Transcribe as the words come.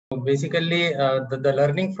basically, the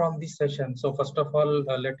learning from this session. So first of all,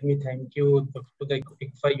 let me thank you to the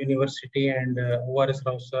ICFAI University and ORS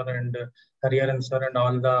Rao sir and Hariharan sir and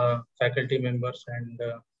all the faculty members and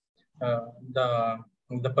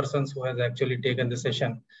the persons who has actually taken the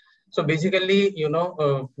session. So basically,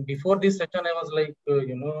 before this session, I was like,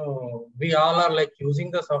 we all are like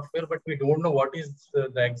using the software, but we don't know what is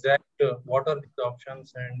the exact, what are the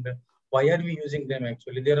options and why are we using them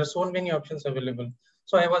actually. There are so many options available.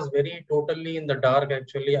 So I was very totally in the dark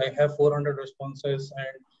actually. I have 400 responses,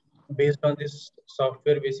 and based on this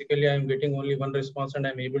software, basically I'm getting only one response and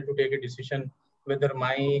I'm able to take a decision whether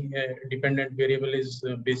my dependent variable is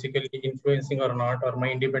basically influencing or not, or my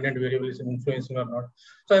independent variable is influencing or not.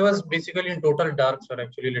 So I was basically in total dark, sir.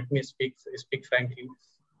 Actually, let me speak frankly.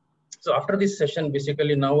 So after this session,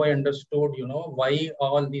 basically now I understood, why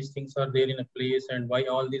all these things are there in a place and why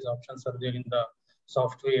all these options are there in the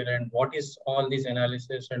software and what is all this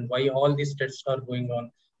analysis and why all these tests are going on,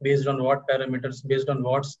 based on what parameters, based on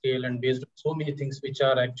what scale, and based on so many things which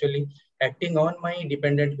are actually acting on my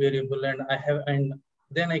dependent variable, and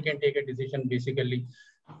then I can take a decision basically.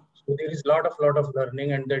 So there is lot of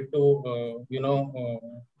learning, and that too,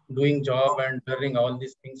 doing job and learning all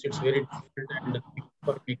these things. It's very difficult, and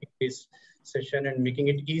for making this session and making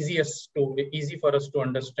it easy for us to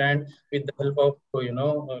understand with the help of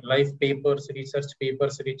live papers, research,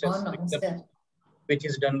 which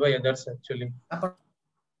is done by others actually.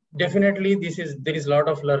 Definitely, there is a lot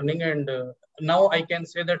of learning, and now I can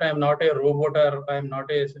say that I am not a robot, or I am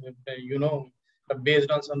not a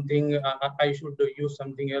based on something. I should use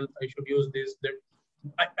something else. I should use this. That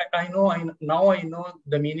now I know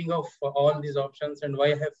the meaning of all these options and why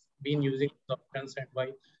I have been using these options and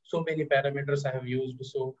why so many parameters I have used.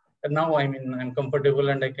 So now I'm comfortable,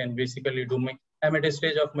 and I can basically I'm at a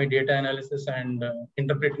stage of my data analysis and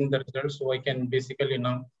interpreting the results. So I can basically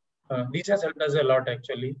now. This has helped us a lot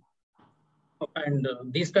actually, and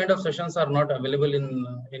these kind of sessions are not available in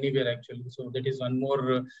anywhere actually. So that is one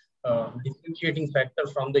more differentiating factor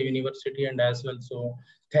from the university and as well. So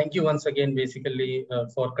thank you once again basically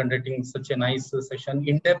for conducting such a nice session,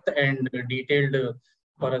 in depth and detailed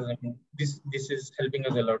for us. This is helping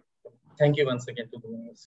us a lot. Thank you once again to the university.